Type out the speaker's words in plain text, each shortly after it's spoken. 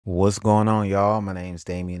What's going on, y'all? My name's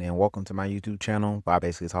Damien, and welcome to my YouTube channel, where I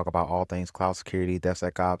basically talk about all things cloud security,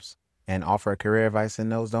 DevSecOps, and offer career advice in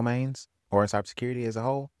those domains or in cybersecurity as a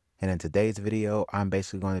whole. And in today's video, I'm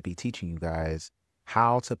basically going to be teaching you guys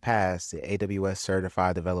how to pass the AWS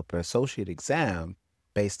Certified Developer Associate exam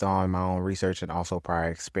based on my own research and also prior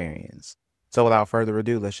experience. So without further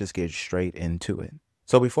ado, let's just get straight into it.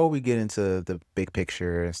 So before we get into the big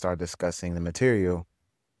picture and start discussing the material,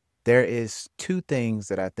 there is two things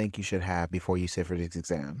that I think you should have before you sit for this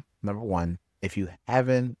exam. Number one, if you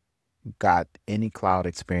haven't got any cloud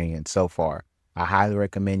experience so far, I highly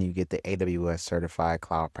recommend you get the AWS Certified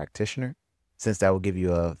Cloud Practitioner, since that will give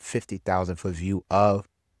you a 50,000 foot view of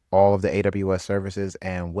all of the AWS services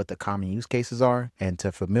and what the common use cases are, and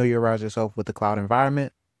to familiarize yourself with the cloud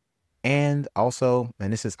environment. And also,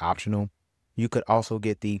 and this is optional, you could also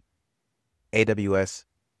get the AWS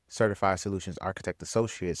Certified Solutions Architect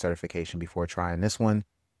Associate certification before trying this one,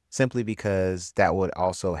 simply because that would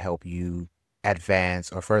also help you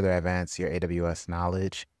advance or further advance your AWS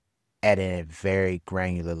knowledge at a very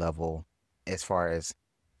granular level as far as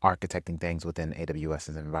architecting things within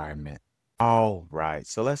AWS's environment. All right,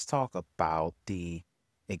 so let's talk about the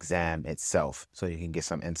exam itself so you can get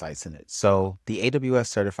some insights in it. So the AWS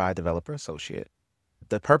Certified Developer Associate,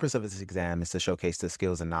 the purpose of this exam is to showcase the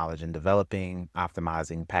skills and knowledge in developing,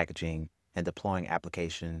 optimizing, packaging, and deploying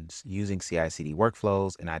applications using CI/CD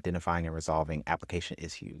workflows and identifying and resolving application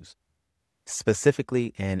issues,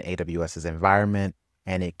 specifically in AWS's environment,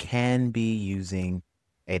 and it can be using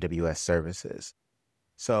AWS services.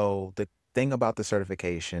 So the thing about the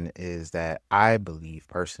certification is that I believe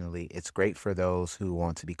personally it's great for those who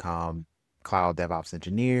want to become cloud DevOps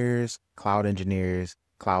engineers, cloud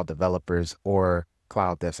developers, or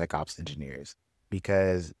cloud DevSecOps engineers,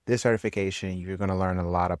 because this certification, you're going to learn a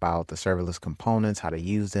lot about the serverless components, how to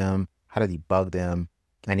use them, how to debug them,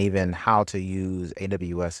 and even how to use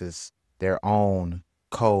AWS's their own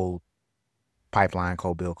code pipeline,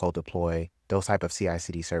 code build, code deploy, those type of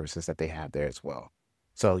CI/CD services that they have there as well.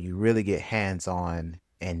 So you really get hands-on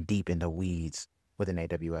and deep in the weeds within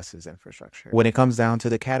AWS's infrastructure. When it comes down to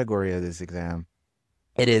the category of this exam,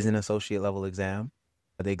 it is an associate level exam.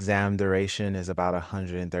 The exam duration is about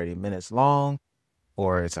 130 minutes long,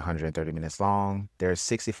 or it's 130 minutes long. There's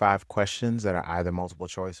 65 questions that are either multiple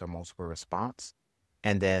choice or multiple response.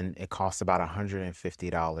 And then it costs about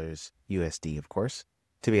 $150 USD, of course,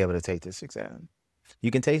 to be able to take this exam.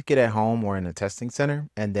 You can take it at home or in a testing center.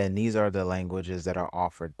 And then these are the languages that are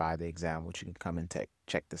offered by the exam, which you can come and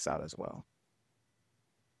check this out as well.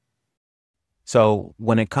 So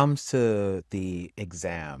when it comes to the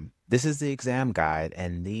exam, this is the exam guide,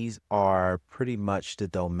 and these are pretty much the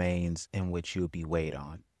domains in which you'll be weighed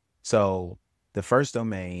on. So the first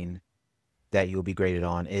domain that you'll be graded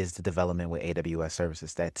on is the development with AWS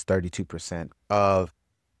services. That's 32% of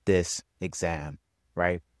this exam,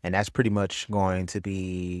 right? And that's pretty much going to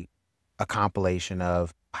be a compilation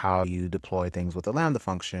of how you deploy things with the Lambda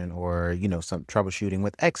function, or, some troubleshooting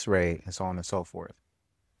with X-ray and so on and so forth.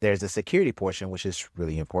 There's the security portion, which is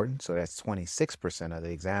really important. So that's 26% of the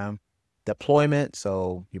exam. Deployment.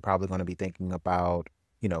 So you're probably going to be thinking about,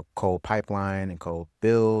 code pipeline and code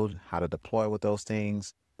build, how to deploy with those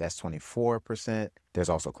things. That's 24%. There's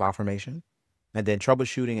also CloudFormation. And then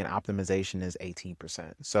troubleshooting and optimization is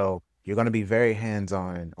 18%. So you're going to be very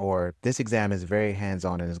hands-on, or this exam is very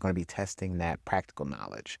hands-on, and is going to be testing that practical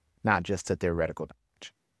knowledge, not just the theoretical knowledge.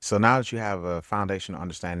 So now that you have a foundational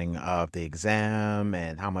understanding of the exam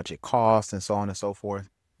and how much it costs and so on and so forth,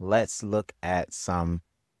 let's look at some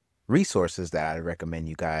resources that I recommend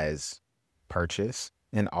you guys purchase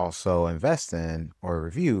and also invest in or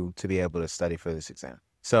review to be able to study for this exam.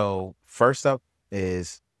 So first up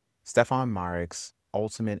is Stefan Marek's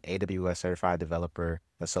Ultimate AWS Certified Developer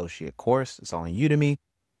Associate course. It's on Udemy.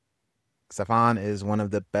 Stefan is one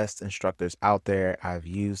of the best instructors out there. I've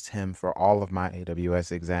used him for all of my AWS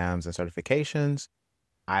exams and certifications.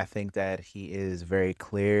 I think that he is very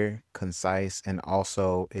clear, concise, and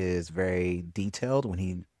also is very detailed when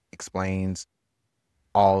he explains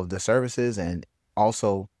all of the services, and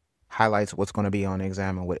also highlights what's going to be on the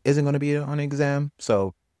exam and what isn't going to be on the exam.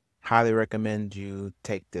 So highly recommend you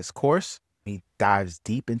take this course. He dives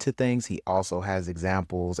deep into things. He also has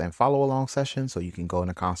examples and follow along sessions, so you can go in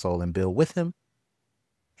the console and build with him.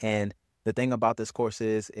 And the thing about this course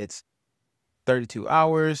is it's 32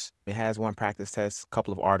 hours. It has one practice test, a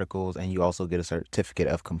couple of articles, and you also get a certificate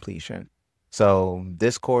of completion. So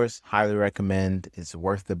this course, highly recommend. It's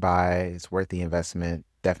worth the buy. It's worth the investment.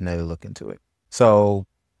 Definitely look into it. So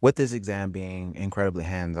with this exam being incredibly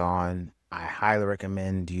hands-on, I highly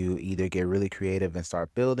recommend you either get really creative and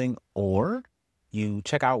start building, or you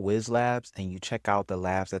check out Wiz Labs and you check out the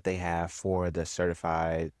labs that they have for the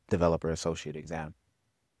Certified Developer Associate exam.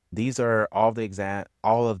 These are all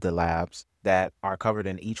of the labs that are covered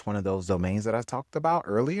in each one of those domains that I talked about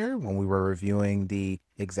earlier when we were reviewing the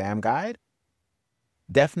exam guide.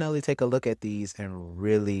 Definitely take a look at these and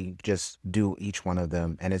really just do each one of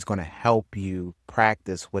them. And it's going to help you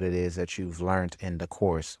practice what it is that you've learned in the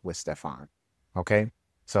course with Stefan. Okay.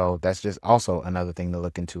 So that's just also another thing to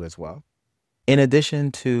look into as well. In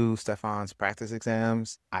addition to Stefan's practice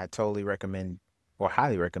exams, I totally recommend or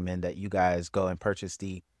highly recommend that you guys go and purchase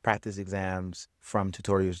the practice exams from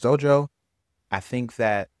Tutorials Dojo. I think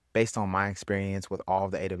that based on my experience with all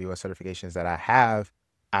of the AWS certifications that I have,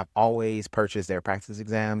 I've always purchased their practice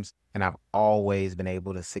exams and I've always been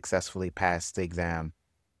able to successfully pass the exam.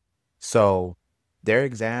 So their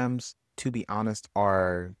exams, to be honest,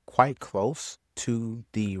 are quite close to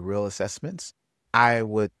the real assessments. I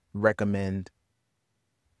would recommend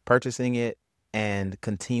purchasing it and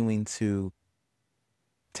continuing to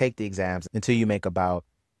take the exams until you make about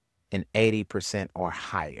an 80% or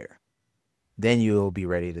higher. Then you'll be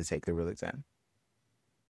ready to take the real exam.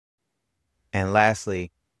 And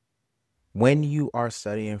lastly, when you are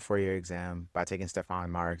studying for your exam by taking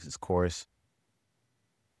Stefan Marx's course,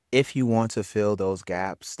 if you want to fill those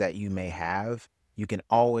gaps that you may have, you can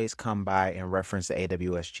always come by and reference the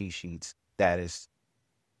AWS Cheat Sheets that is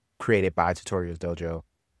created by Tutorials Dojo.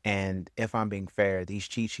 And if I'm being fair, these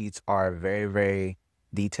cheat sheets are very, very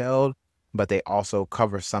detailed, but they also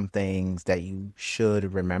cover some things that you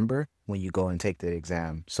should remember when you go and take the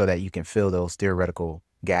exam so that you can fill those theoretical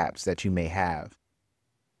gaps that you may have.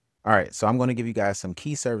 All right, so I'm going to give you guys some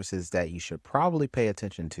key services that you should probably pay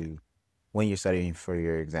attention to when you're studying for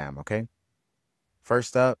your exam, okay?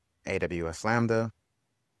 First up, AWS Lambda,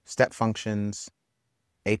 Step Functions,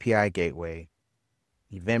 API Gateway,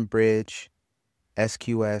 EventBridge,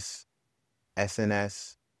 SQS,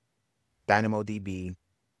 SNS, DynamoDB,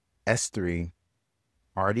 S3,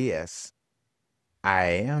 RDS,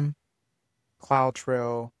 IAM,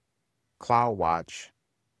 CloudTrail, CloudWatch,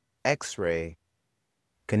 X-Ray,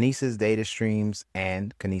 Kinesis Data Streams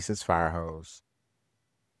and Kinesis Firehose,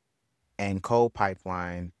 and Code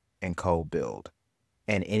Pipeline and Code Build,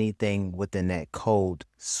 and anything within that code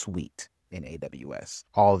suite in AWS,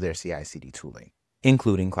 all of their CI/CD tooling,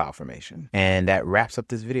 including CloudFormation. And that wraps up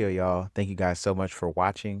this video, y'all. Thank you guys so much for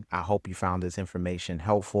watching. I hope you found this information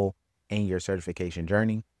helpful in your certification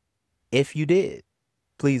journey. If you did,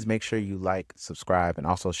 please make sure you like, subscribe, and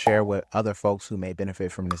also share with other folks who may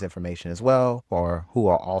benefit from this information as well, or who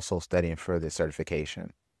are also studying for this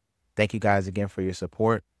certification. Thank you guys again for your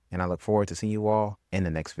support, and I look forward to seeing you all in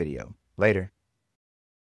the next video. Later.